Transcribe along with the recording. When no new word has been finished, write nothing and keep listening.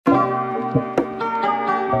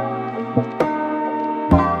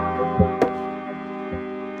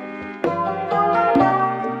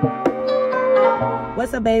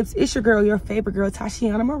What's up, babes? It's your girl, your favorite girl,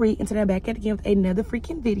 Tashiannamariee, and today I'm back at it again with another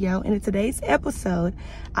freaking video. And in today's episode,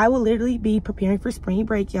 I will literally be preparing for spring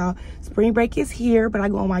break, y'all. Spring break is here, but I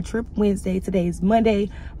go on my trip Wednesday. Today is Monday.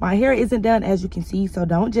 My hair isn't done, as you can see, so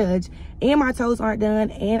don't judge. And my toes aren't done,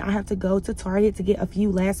 and I have to go to Target to get a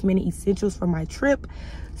few last-minute essentials for my trip.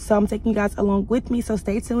 So I'm taking you guys along with me, so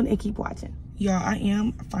stay tuned and keep watching. Y'all, I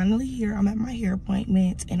am finally here. I'm at my hair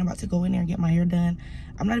appointment, and I'm about to go in there and get my hair done.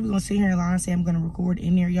 I'm not even gonna sit here and lie and say I'm gonna record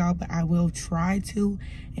in there, y'all, but I will try to.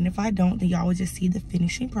 And if I don't, then y'all will just see the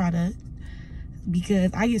finishing product,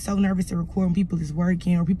 because I get so nervous to record when people is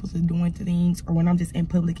working or people is doing things, or when I'm just in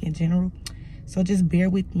public in general. So just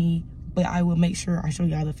bear with me, but I will make sure I show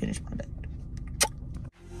y'all the finished product.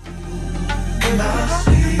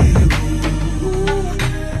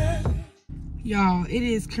 Y'all, it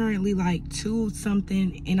is currently like 2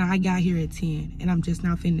 something, and I got here at 10, and I'm just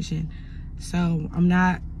now finishing. So I'm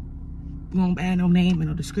not gonna add no name and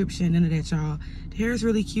no description, none of that, y'all. The hair is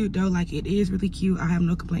really cute though. Like, it is really cute. I have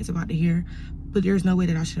no complaints about the hair, but there's no way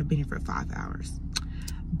that I should have been here for 5 hours.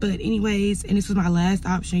 But anyways, and this was my last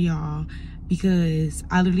option, y'all, because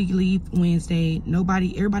I literally leave Wednesday.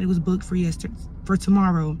 Everybody was booked for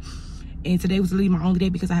tomorrow, and today was literally my only day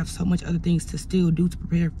because I have so much other things to still do to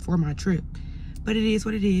prepare for my trip. But it is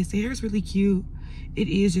what it is. The hair is really cute. It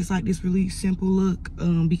is just like this really simple look,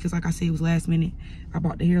 because like I said, it was last minute. I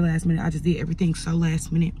bought the hair last minute. I just did everything so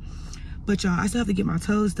last minute. But y'all, I still have to get my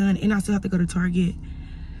toes done, and I still have to go to Target.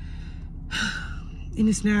 And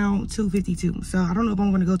it's now 2:52. So I don't know if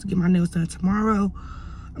I'm gonna go to get my nails done tomorrow.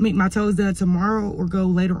 I mean, my toes done tomorrow, or go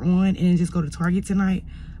later on and then just go to Target tonight.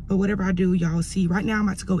 But whatever I do, y'all see. Right now I'm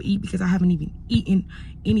about to go eat because I haven't even eaten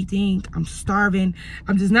anything. I'm starving.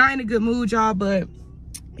 I'm just not in a good mood, y'all, but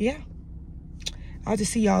yeah. I'll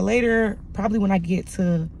just see y'all later, probably when I get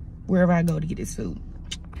to wherever I go to get this food.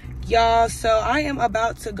 Y'all, so I am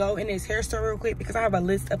about to go in this hair store real quick because I have a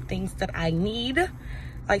list of things that I need.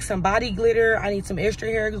 Like some body glitter, I need some extra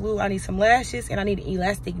hair glue, I need some lashes, and I need an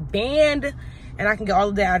elastic band. And I can get all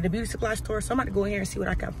of that out of the beauty supply store. So I'm about to go in here and see what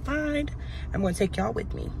I can find. I'm gonna take y'all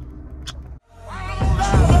with me.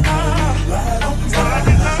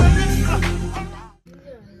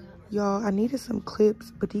 Y'all, I needed some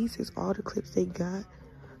clips, but these is all the clips they got.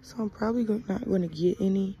 So I'm probably not gonna get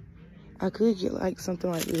any. I could get like something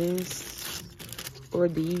like this or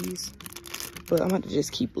these, but I'm gonna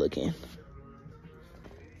just keep looking.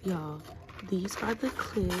 Y'all, these are the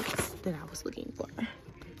clips that I was looking for.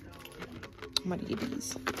 I'm gonna get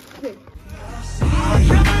these. Okay.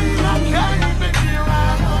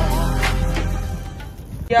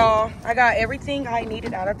 Y'all, I got everything I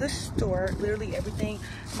needed out of the store, literally everything.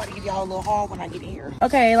 I'm about to give y'all a little haul when I get in here.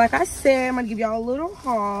 Okay, like I said, I'm gonna give y'all a little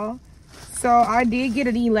haul. So I did get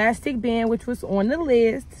an elastic band, which was on the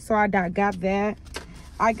list, so I got that.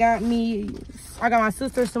 I got my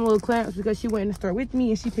sister some little clamps because she went in the store with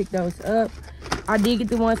me and she picked those up. I did get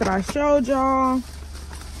the ones that I showed y'all.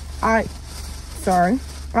 I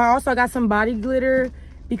also got some body glitter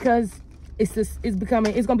because it's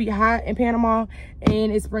gonna be hot in Panama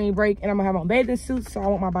and it's spring break, and I'm gonna have on bathing suits, so I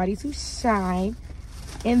want my body to shine.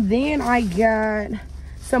 And then I got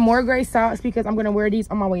some more gray socks because I'm gonna wear these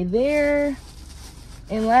on my way there.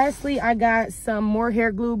 And lastly, I got some more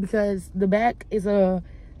hair glue because the back is a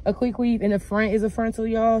quick weave and the front is a frontal,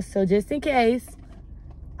 y'all. So just in case,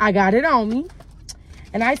 I got it on me.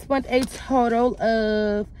 And I spent a total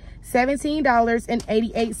of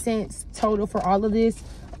 $17.88 total for all of this,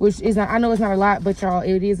 which is not, I know it's not a lot, but y'all,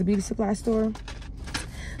 it is a beauty supply store.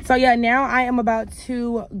 So yeah, now I am about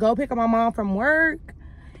to go pick up my mom from work,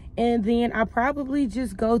 and then I probably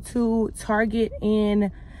just go to Target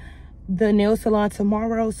and the nail salon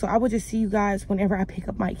tomorrow. So I will just see you guys whenever I pick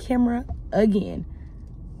up my camera again.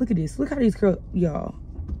 Look at this, look how these curls, y'all,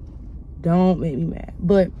 don't make me mad.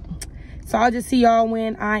 But so I'll just see y'all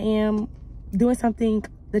when I am doing something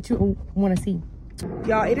that you want to see.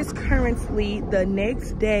 Y'all, it is currently the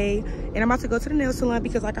next day, and I'm about to go to the nail salon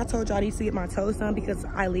because, like I told y'all, I need to get my toes done because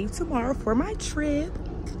I leave tomorrow for my trip.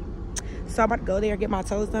 So I'm about to go there and get my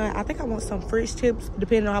toes done. I think I want some French tips,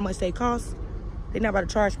 depending on how much they cost. They're not about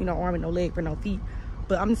to charge me no arm and no leg for no feet,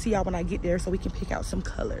 but I'm gonna see y'all when I get there so we can pick out some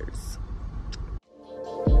colors.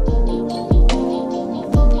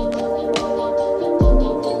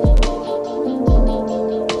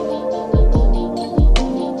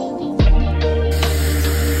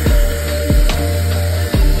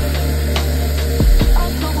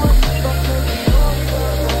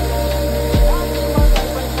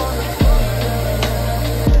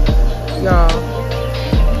 Y'all,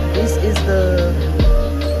 this is the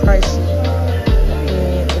price sheet,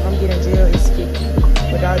 and if I'm getting gel, it's 50.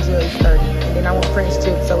 Without gel, it's 30. And then I want want French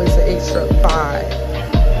tip, so it's an extra 5.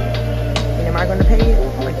 And am I gonna pay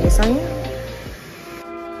it? Like, yes I am.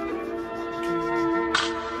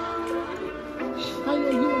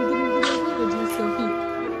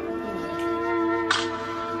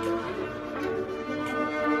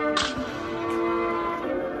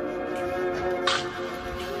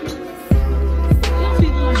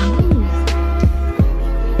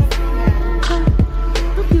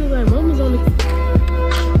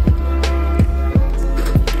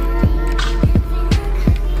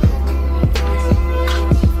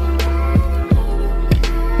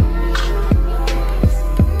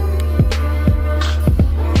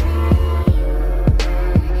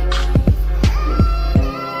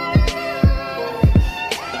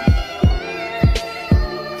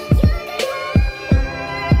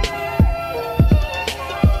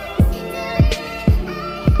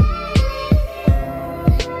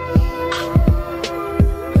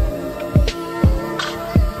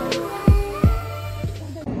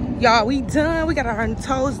 Y'all, we done. We got her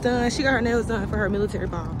toes done. She got her nails done for her military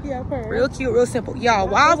ball. Yeah, real cute, real simple. Y'all,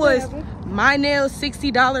 why was my nails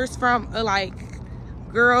 $60 from a like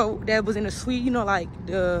girl that was in a suite, you know, like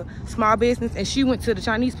the small business, and she went to the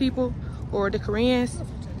Chinese people or the Koreans,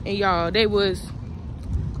 and y'all, they was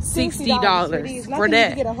 $60 for that.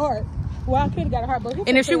 To get a heart. Well, I could have got a heart, but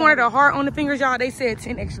and if she wanted a heart on the fingers, y'all, they said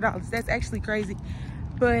 $10 extra. That's actually crazy.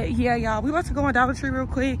 But yeah, y'all, we about to go on Dollar Tree real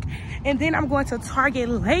quick, and then I'm going to Target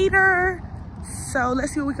later. So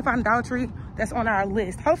let's see what we can find in Dollar Tree that's on our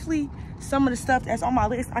list. Hopefully some of the stuff that's on my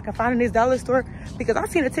list I can find in this dollar store, because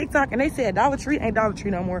I've seen a TikTok and they said Dollar Tree ain't Dollar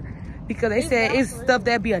Tree no more, because they said it's stuff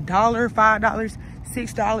that be $1, $5,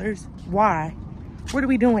 $6. Why? What are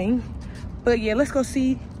we doing? But yeah, let's go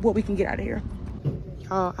see what we can get out of here.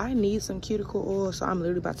 Y'all, I need some cuticle oil, so I'm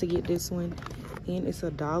literally about to get this one. And it's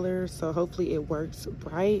 $1, so hopefully it works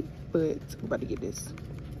right, but we're about to get this.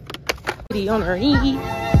 On her knee.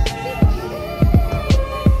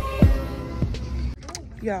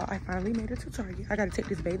 Y'all, I finally made it to Target. I gotta take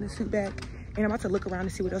this bathing suit back, and I'm about to look around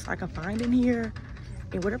and see what else I can find in here.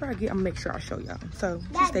 And whatever I get, I'm gonna make sure I show y'all. So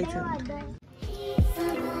just stay tuned.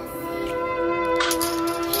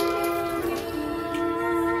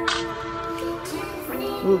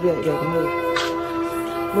 Move, baby, move.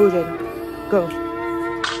 Move, baby. Go.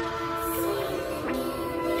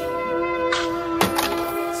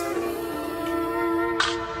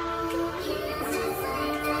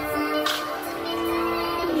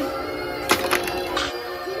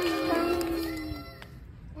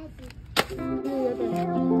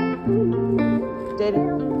 Did it?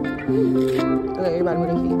 Okay, everybody with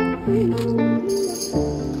their feet.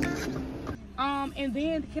 And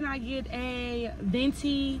then can I get a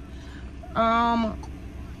venti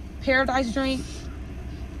paradise drink?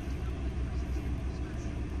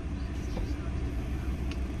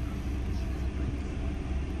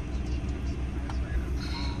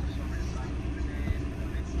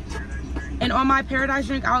 And on my paradise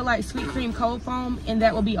drink, I would like sweet cream cold foam, and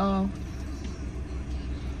that will be all.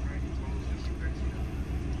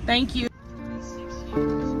 Thank you.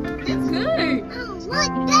 It's good. What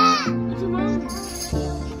that? What you want?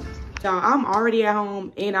 Y'all, I'm already at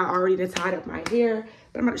home and I already done tied up my hair,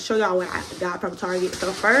 but I'm about to show y'all what I got from Target.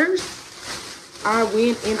 So first, I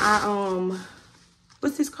went and I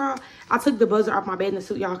what's this called? I took the buzzer off my bathing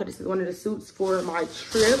suit, y'all, because this is one of the suits for my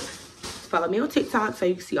trip. Follow me on TikTok so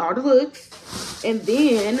you can see all the looks. And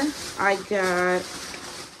then I got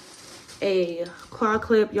a claw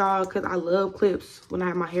clip, y'all, because I love clips when I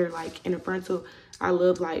have my hair like in the frontal. I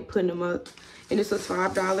love like putting them up. And this was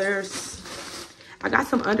 $5. I got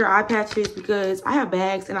some under eye patches because I have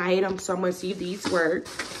bags and I hate them, so I'm gonna see if these work.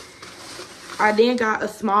 I then got a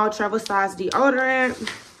small travel size deodorant,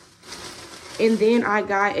 and then I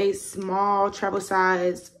got a small travel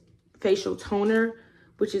size facial toner,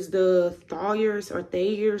 which is the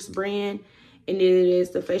Thayer's brand, and it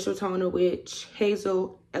is the facial toner with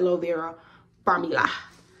hazel aloe vera formula,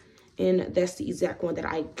 and that's the exact one that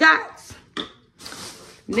I got.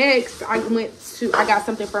 Next, I got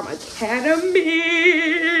something from Academy.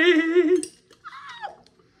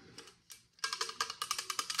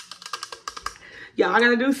 Y'all, I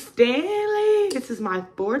gotta do Stanley. This is my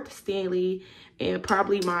 4th Stanley and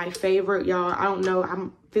probably my favorite, y'all. I don't know. I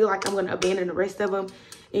feel like I'm gonna abandon the rest of them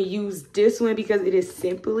and use this one because it is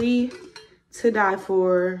simply to die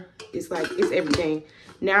for. It's like, it's everything.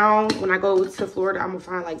 Now, when I go to Florida, I'm gonna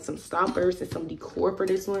find like some stoppers and some decor for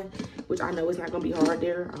this one, which I know is not gonna be hard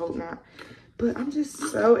there. I hope not. But I'm just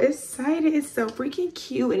so excited. It's so freaking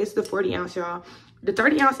cute. And it's the 40 ounce, y'all. The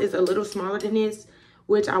 30 ounce is a little smaller than this,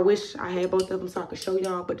 which I wish I had both of them so I could show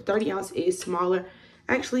y'all. But the 30 ounce is smaller.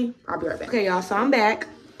 Actually, I'll be right back. Okay, y'all, so I'm back.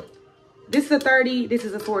 This is a 30, this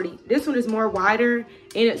is a 40. This one is more wider and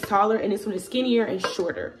it's taller, and this one is skinnier and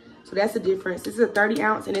shorter. So that's the difference. This is a 30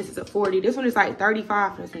 ounce and this is a 40. This one is like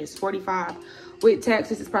 35 and this one is 45. With tax,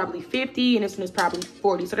 this is probably 50 and this one is probably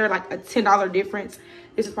 40. So they're like a $10 difference.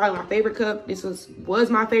 This is probably my favorite cup. This was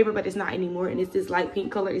my favorite, but it's not anymore. And it's this light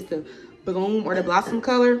pink color. It's the bloom or the blossom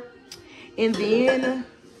color. And then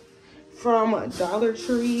from Dollar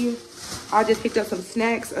Tree, I just picked up some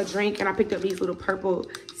snacks, a drink, and I picked up these little purple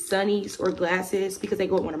sunnies or glasses because they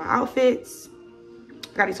go with one of my outfits.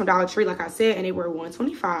 I got these from Dollar Tree, like I said, and they were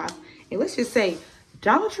 $125. And let's just say,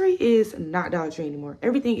 Dollar Tree is not Dollar Tree anymore.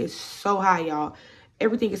 Everything is so high, y'all.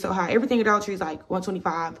 Everything is so high. Everything at Dollar Tree is like $125,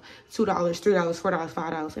 $2, $3, $4,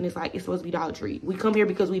 $5. And it's like, it's supposed to be Dollar Tree. We come here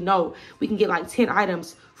because we know we can get like 10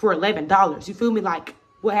 items for $11. You feel me? Like,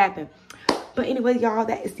 what happened? But anyway, y'all,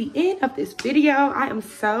 that is the end of this video. I am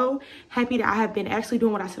so happy that I have been actually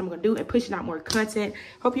doing what I said I'm going to do and pushing out more content.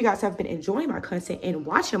 Hope you guys have been enjoying my content and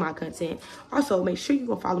watching my content. Also, make sure you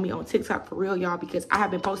go follow me on TikTok for real, y'all, because I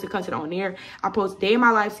have been posting content on there. I post day in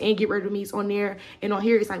my life and get rid of me's on there. And on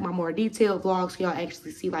here, it's like my more detailed vlogs. So y'all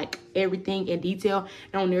actually see like everything in detail.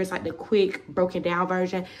 And on there, it's like the quick broken down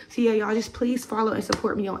version. So yeah, y'all, just please follow and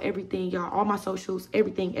support me on everything, y'all. All my socials,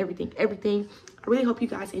 everything. I really hope you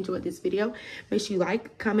guys enjoyed this video. Make sure you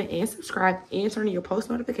like, comment, and subscribe, and turn on your post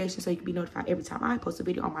notifications so you can be notified every time I post a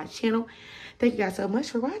video on my channel. Thank you guys so much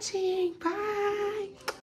for watching. Bye.